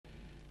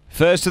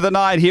First of the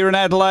night here in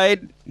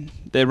Adelaide.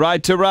 They're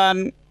right to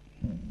run.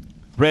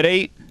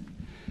 Ready.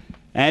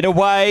 And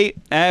away,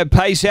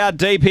 pace out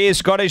deep here,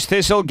 Scottish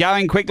Thistle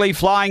going quickly,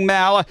 Flying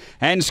Mal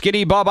and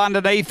Skinny Bob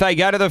underneath. They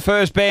go to the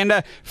first bend.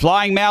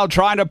 Flying Mal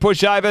trying to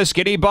push over,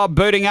 Skinny Bob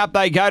booting up.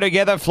 They go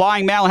together.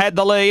 Flying Mal had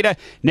the lead.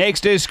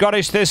 Next is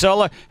Scottish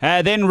Thistle.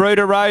 Then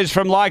Ruta Rose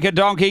from Like a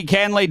Donkey,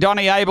 Canley,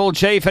 Donny Able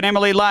Chief and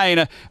Emily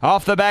Lane.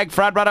 Off the back,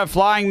 front runner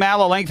Flying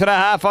Mal, a length and a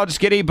half on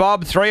Skinny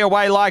Bob. 3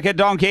 away Like a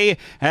Donkey.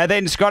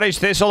 Then Scottish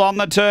Thistle on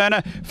the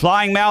turn.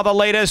 Flying Mal the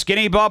leader.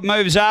 Skinny Bob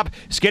moves up.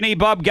 Skinny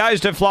Bob goes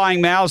to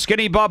Flying Mal.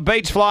 Skinny Bob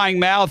beats Flying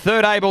Mal.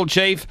 Third Able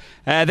Chief.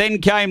 Then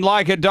came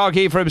Like a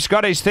Donkey from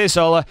Scottish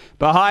Thistle.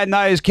 Behind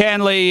those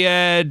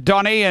Canley,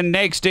 Donny, and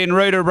next in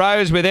Ruta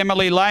Rose with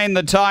Emily Lane.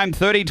 The time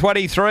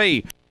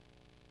 30:23.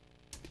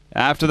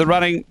 After the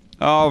running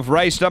of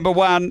race number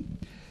 1,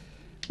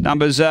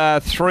 numbers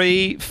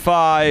 3,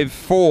 5,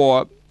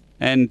 4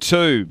 and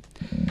 2.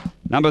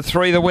 Number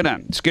 3, the winner,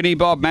 Skinny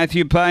Bob,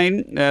 Matthew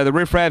Payne. The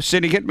Riff Raff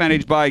Syndicate,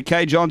 managed by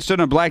Kay Johnston.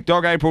 A Black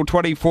Dog, April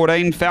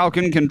 2014.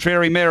 Falcon,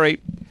 Contrary Mary.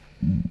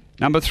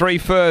 Number 3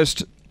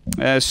 first.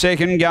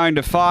 Second, going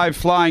to 5,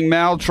 Flying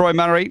Mal, Troy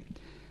Murray.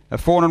 A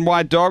Fawn and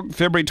White Dog,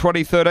 February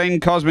 2013.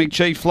 Cosmic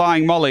Chief,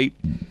 Flying Molly.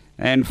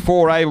 And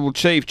 4, Able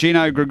Chief,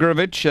 Gino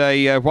Grigorovich.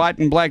 A White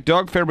and Black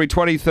Dog, February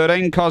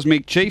 2013.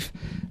 Cosmic Chief,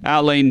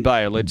 Arlene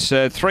Bale. It's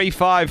 3,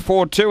 5,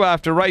 4, 2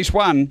 after race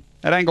 1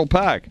 at Angle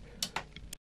Park.